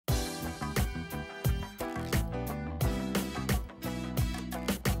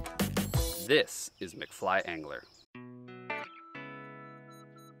This is McFly Angler.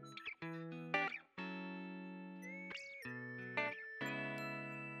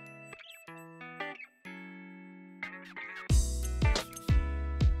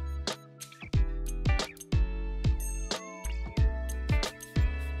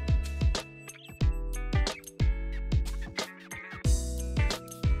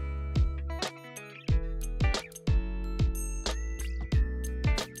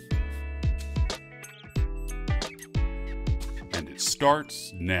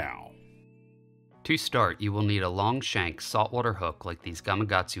 Starts now. To start, you will need a long shank saltwater hook like these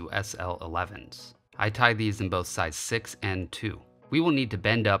Gamakatsu SL11s. I tie these in both size 6 and 2. We will need to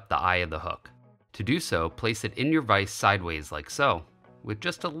bend up the eye of the hook. To do so, place it in your vise sideways like so, with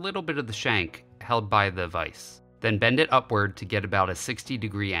just a little bit of the shank held by the vise. Then bend it upward to get about a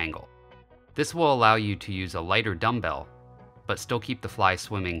 60-degree angle. This will allow you to use a lighter dumbbell, but still keep the fly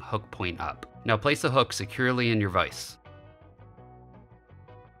swimming hook point up. Now place the hook securely in your vise.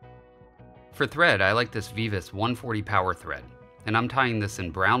 For thread, I like this Vivus 140 power thread, and I'm tying this in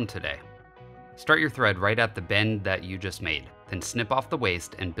brown today. Start your thread right at the bend that you just made, then snip off the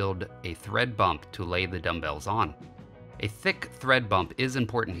waist and build a thread bump to lay the dumbbells on. A thick thread bump is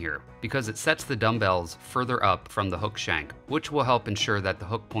important here because it sets the dumbbells further up from the hook shank, which will help ensure that the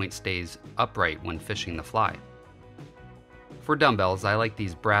hook point stays upright when fishing the fly. For dumbbells, I like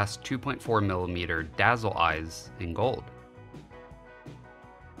these brass 2.4mm dazzle eyes in gold.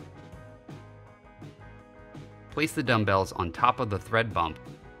 Place the dumbbells on top of the thread bump,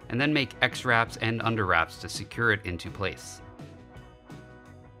 and then make X-wraps and under wraps to secure it into place.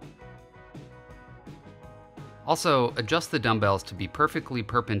 Also, adjust the dumbbells to be perfectly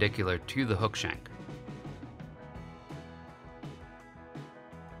perpendicular to the hook shank.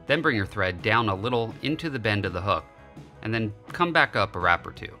 Then bring your thread down a little into the bend of the hook, and then come back up a wrap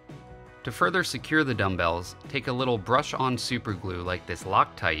or two. To further secure the dumbbells, take a little brush-on super glue like this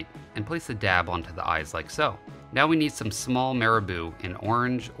Loctite and place a dab onto the eyes like so. Now we need some small marabou in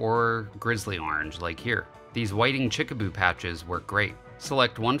orange or grizzly orange like here. These whiting chickaboo patches work great.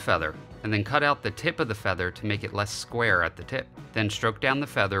 Select one feather and then cut out the tip of the feather to make it less square at the tip. Then stroke down the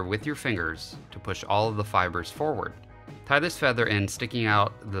feather with your fingers to push all of the fibers forward. Tie this feather in sticking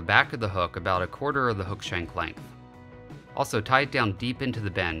out the back of the hook about 1/4 of the hook shank length. Also tie it down deep into the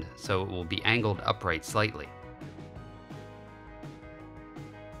bend so it will be angled upright slightly.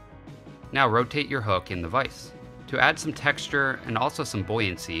 Now rotate your hook in the vise. To add some texture and also some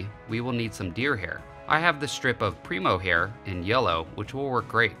buoyancy, we will need some deer hair. I have this strip of Primo hair in yellow, which will work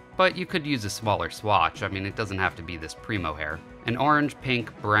great, but you could use a smaller swatch. I mean, it doesn't have to be this Primo hair. An orange,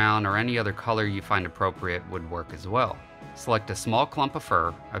 pink, brown, or any other color you find appropriate would work as well. Select a small clump of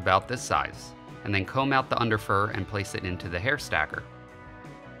fur, about this size, and then comb out the underfur and place it into the hair stacker.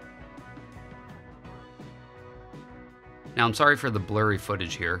 Now I'm sorry for the blurry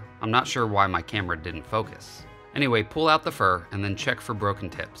footage here. I'm not sure why my camera didn't focus. Anyway, pull out the fur and then check for broken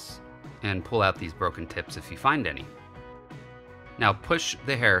tips. And pull out these broken tips if you find any. Now push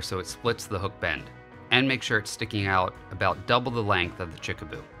the hair so it splits the hook bend, and make sure it's sticking out about double the length of the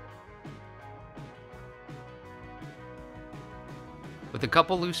chickaboo. With a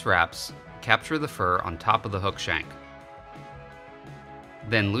couple loose wraps, capture the fur on top of the hook shank.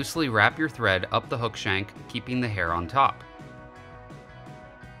 Then loosely wrap your thread up the hook shank, keeping the hair on top.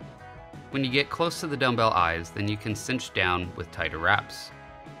 When you get close to the dumbbell eyes, then you can cinch down with tighter wraps.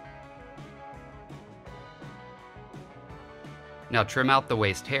 Now trim out the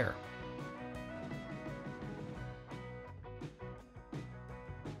waist hair.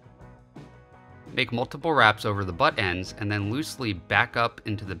 Make multiple wraps over the butt ends and then loosely back up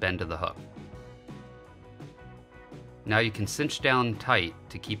into the bend of the hook. Now you can cinch down tight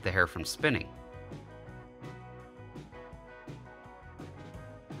to keep the hair from spinning.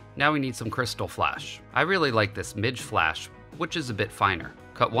 Now we need some crystal flash. I really like this midge flash, which is a bit finer.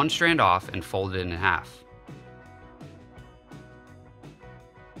 Cut one strand off and fold it in half.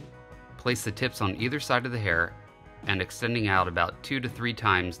 Place the tips on either side of the hair and extending out about 2 to 3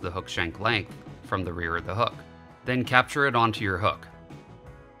 times the hook shank length from the rear of the hook. Then capture it onto your hook.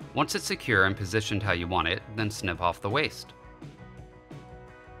 Once it's secure and positioned how you want it, then snip off the waist.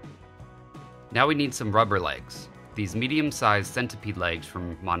 Now we need some rubber legs. These medium-sized centipede legs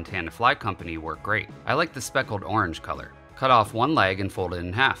from Montana Fly Company work great. I like the speckled orange color. Cut off one leg and fold it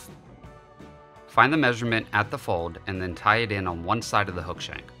in half. Find the measurement at the fold and then tie it in on one side of the hook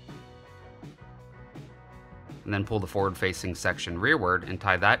shank. And then pull the forward-facing section rearward and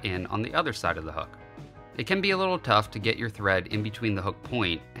tie that in on the other side of the hook. It can be a little tough to get your thread in between the hook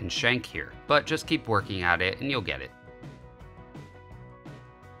point and shank here, but just keep working at it and you'll get it.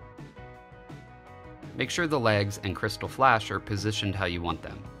 Make sure the legs and crystal flash are positioned how you want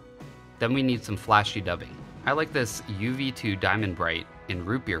them. Then we need some flashy dubbing. I like this UV2 Diamond Bright in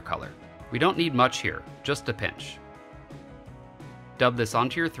root beer color. We don't need much here, just a pinch. Dub this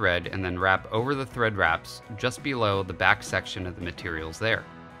onto your thread and then wrap over the thread wraps just below the back section of the materials there.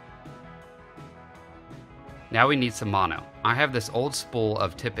 Now we need some mono. I have this old spool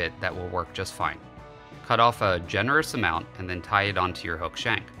of tippet that will work just fine. Cut off a generous amount and then tie it onto your hook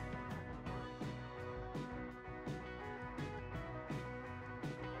shank.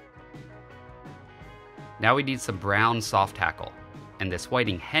 Now we need some brown soft hackle, and this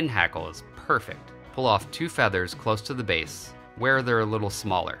whiting hen hackle is perfect. Pull off 2 feathers close to the base, where they're a little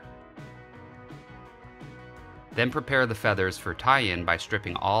smaller. Then prepare the feathers for tie-in by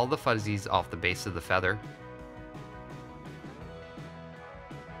stripping all the fuzzies off the base of the feather.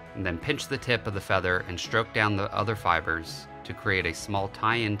 And then pinch the tip of the feather and stroke down the other fibers to create a small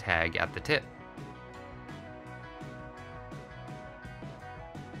tie-in tag at the tip.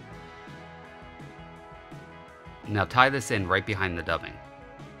 Now tie this in right behind the dubbing.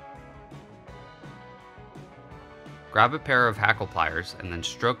 Grab a pair of hackle pliers and then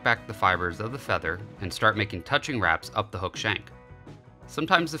stroke back the fibers of the feather and start making touching wraps up the hook shank.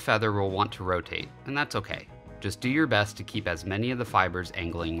 Sometimes the feather will want to rotate, and that's okay. Just do your best to keep as many of the fibers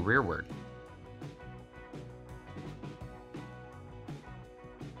angling rearward.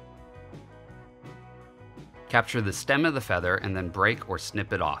 Capture the stem of the feather and then break or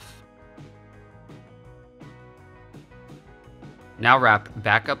snip it off. Now wrap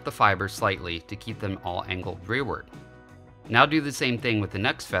back up the fibers slightly to keep them all angled rearward. Now do the same thing with the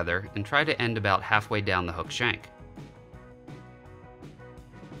next feather and try to end about halfway down the hook shank.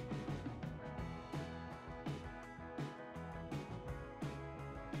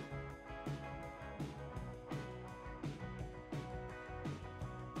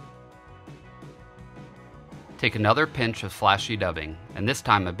 Take another pinch of flashy dubbing, and this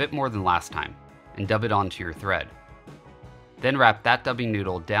time a bit more than last time, and dub it onto your thread. Then wrap that dubbing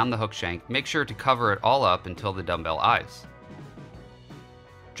noodle down the hook shank, make sure to cover it all up until the dumbbell eyes.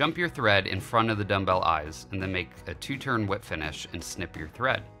 Jump your thread in front of the dumbbell eyes and then make a 2-turn whip finish and snip your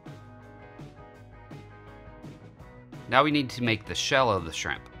thread. Now we need to make the shell of the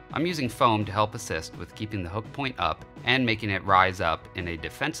shrimp. I'm using foam to help assist with keeping the hook point up and making it rise up in a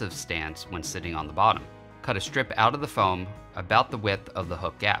defensive stance when sitting on the bottom. Cut a strip out of the foam about the width of the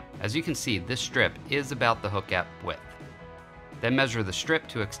hook gap. As you can see, this strip is about the hook gap width. Then measure the strip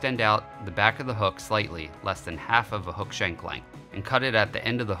to extend out the back of the hook slightly, less than half of a hook shank length, and cut it at the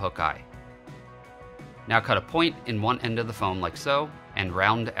end of the hook eye. Now cut a point in one end of the foam like so, and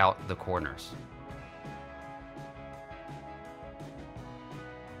round out the corners.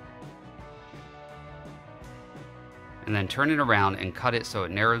 And then turn it around and cut it so it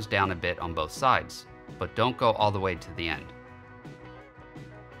narrows down a bit on both sides, but don't go all the way to the end.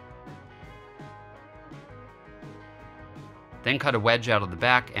 Then cut a wedge out of the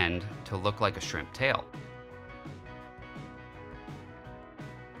back end to look like a shrimp tail.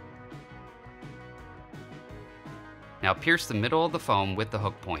 Now pierce the middle of the foam with the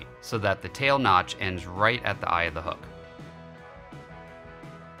hook point so that the tail notch ends right at the eye of the hook.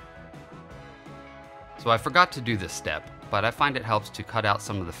 So I forgot to do this step, but I find it helps to cut out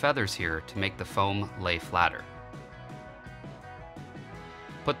some of the feathers here to make the foam lay flatter.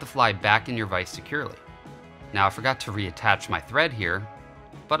 Put the fly back in your vise securely. Now I forgot to reattach my thread here,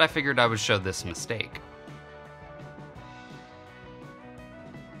 but I figured I would show this mistake.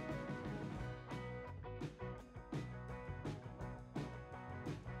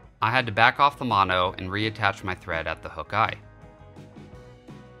 I had to back off the mono and reattach my thread at the hook eye.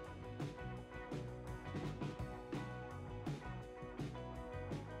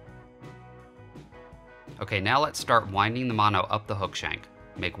 Okay, now let's start winding the mono up the hook shank.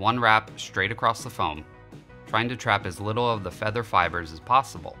 Make one wrap straight across the foam, trying to trap as little of the feather fibers as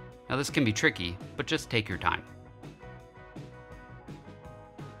possible. Now this can be tricky, but just take your time.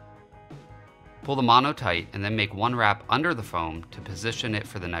 Pull the mono tight and then make one wrap under the foam to position it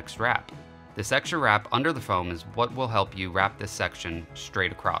for the next wrap. This extra wrap under the foam is what will help you wrap this section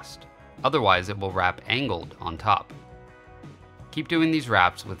straight across. Otherwise it will wrap angled on top. Keep doing these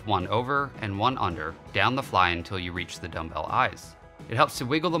wraps with one over and one under down the fly until you reach the dumbbell eyes. It helps to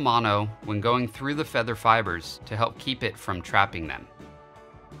wiggle the mono when going through the feather fibers to help keep it from trapping them.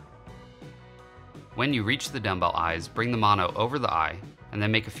 When you reach the dumbbell eyes, bring the mono over the eye and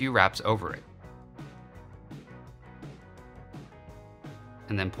then make a few wraps over it.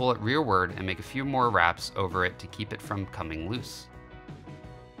 And then pull it rearward and make a few more wraps over it to keep it from coming loose.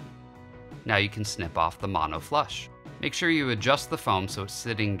 Now you can snip off the mono flush. Make sure you adjust the foam so it's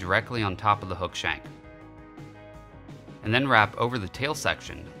sitting directly on top of the hook shank. and then wrap over the tail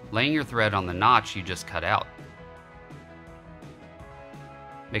section, laying your thread on the notch you just cut out.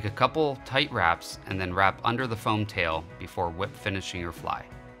 Make a couple tight wraps and then wrap under the foam tail before whip finishing your fly.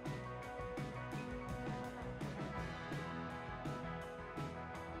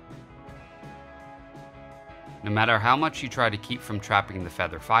 No matter how much you try to keep from trapping the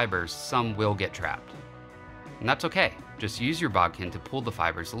feather fibers, some will get trapped. And that's okay, just use your bodkin to pull the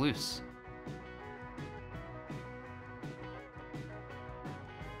fibers loose.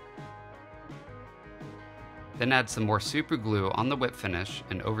 Then add some more super glue on the whip finish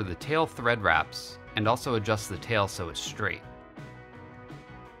and over the tail thread wraps, and also adjust the tail so it's straight.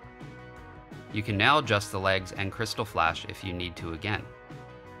 You can now adjust the legs and crystal flash if you need to again.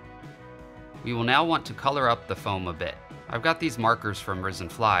 We will now want to color up the foam a bit. I've got these markers from Risen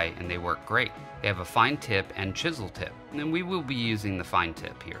Fly and they work great. They have a fine tip and chisel tip, and we will be using the fine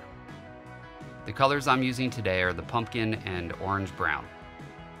tip here. The colors I'm using today are the pumpkin and orange brown.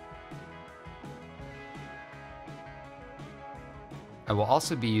 I will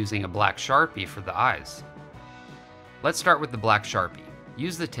also be using a black Sharpie for the eyes. Let's start with the black Sharpie.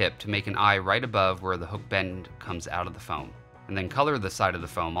 Use the tip to make an eye right above where the hook bend comes out of the foam, and then color the side of the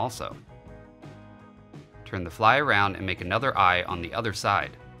foam also. Turn the fly around and make another eye on the other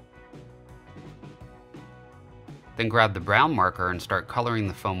side. Then grab the brown marker and start coloring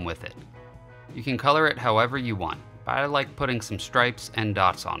the foam with it. You can color it however you want, but I like putting some stripes and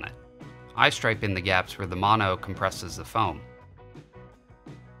dots on it. I stripe in the gaps where the mono compresses the foam.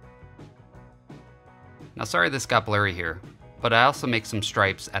 Now sorry this got blurry here, but I also make some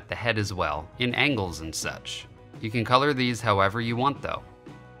stripes at the head as well, in angles and such. You can color these however you want though.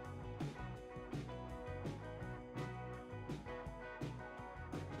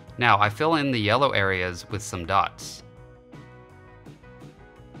 Now I fill in the yellow areas with some dots.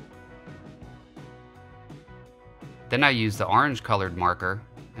 Then I use the orange colored marker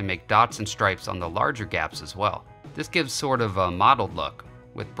and make dots and stripes on the larger gaps as well. This gives sort of a mottled look,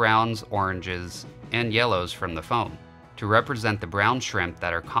 with browns, oranges, and yellows from the foam, to represent the brown shrimp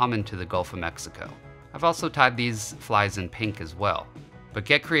that are common to the Gulf of Mexico. I've also tied these flies in pink as well, but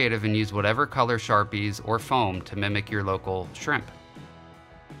get creative and use whatever color Sharpies or foam to mimic your local shrimp.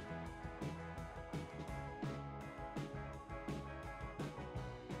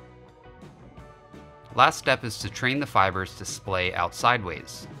 Last step is to train the fibers to splay out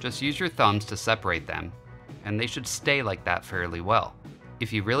sideways. Just use your thumbs to separate them, and they should stay like that fairly well.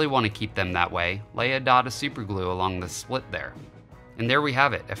 If you really want to keep them that way, lay a dot of super glue along the split there. And there we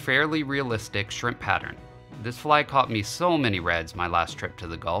have it, a fairly realistic shrimp pattern. This fly caught me so many reds my last trip to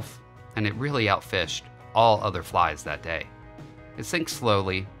the Gulf, and it really outfished all other flies that day. It sinks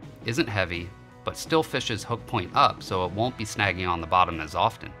slowly, isn't heavy, but still fishes hook point up so it won't be snagging on the bottom as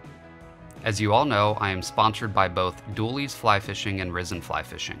often. As you all know, I am sponsored by both Dooley's Fly Fishing and Risen Fly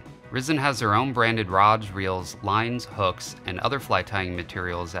Fishing. Risen has their own branded rods, reels, lines, hooks, and other fly tying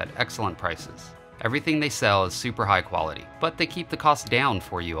materials at excellent prices. Everything they sell is super high quality, but they keep the cost down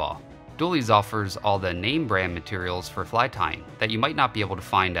for you all. Dooley's offers all the name brand materials for fly tying that you might not be able to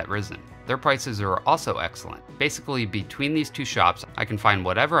find at Risen. Their prices are also excellent. Basically, between these two shops, I can find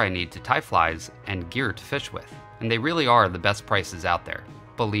whatever I need to tie flies and gear to fish with. And they really are the best prices out there.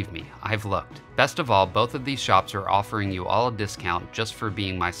 Believe me, I've looked. Best of all, both of these shops are offering you all a discount just for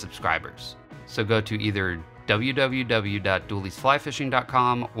being my subscribers. So go to either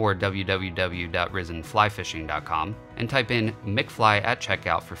www.dooleysflyfishing.com or www.risenflyfishing.com and type in McFly at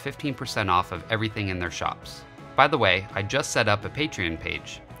checkout for 15% off of everything in their shops. By the way, I just set up a Patreon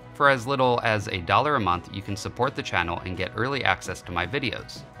page. For as little as $1 a month, you can support the channel and get early access to my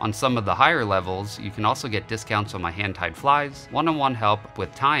videos. On some of the higher levels, you can also get discounts on my hand-tied flies, one-on-one help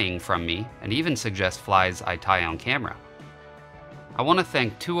with tying from me, and even suggest flies I tie on camera. I want to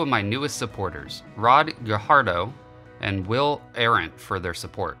thank two of my newest supporters, Rod Gajardo and Will Arendt, for their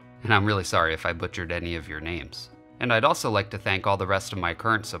support. And I'm really sorry if I butchered any of your names. And I'd also like to thank all the rest of my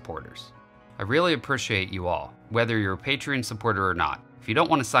current supporters. I really appreciate you all, whether you're a Patreon supporter or not. If you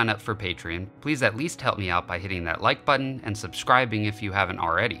don't want to sign up for Patreon, please at least help me out by hitting that like button and subscribing if you haven't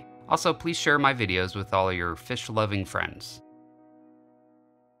already. Also, please share my videos with all your fish-loving friends.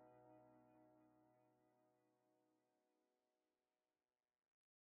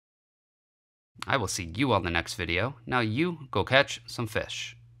 I will see you on the next video. Now you go catch some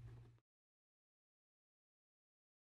fish.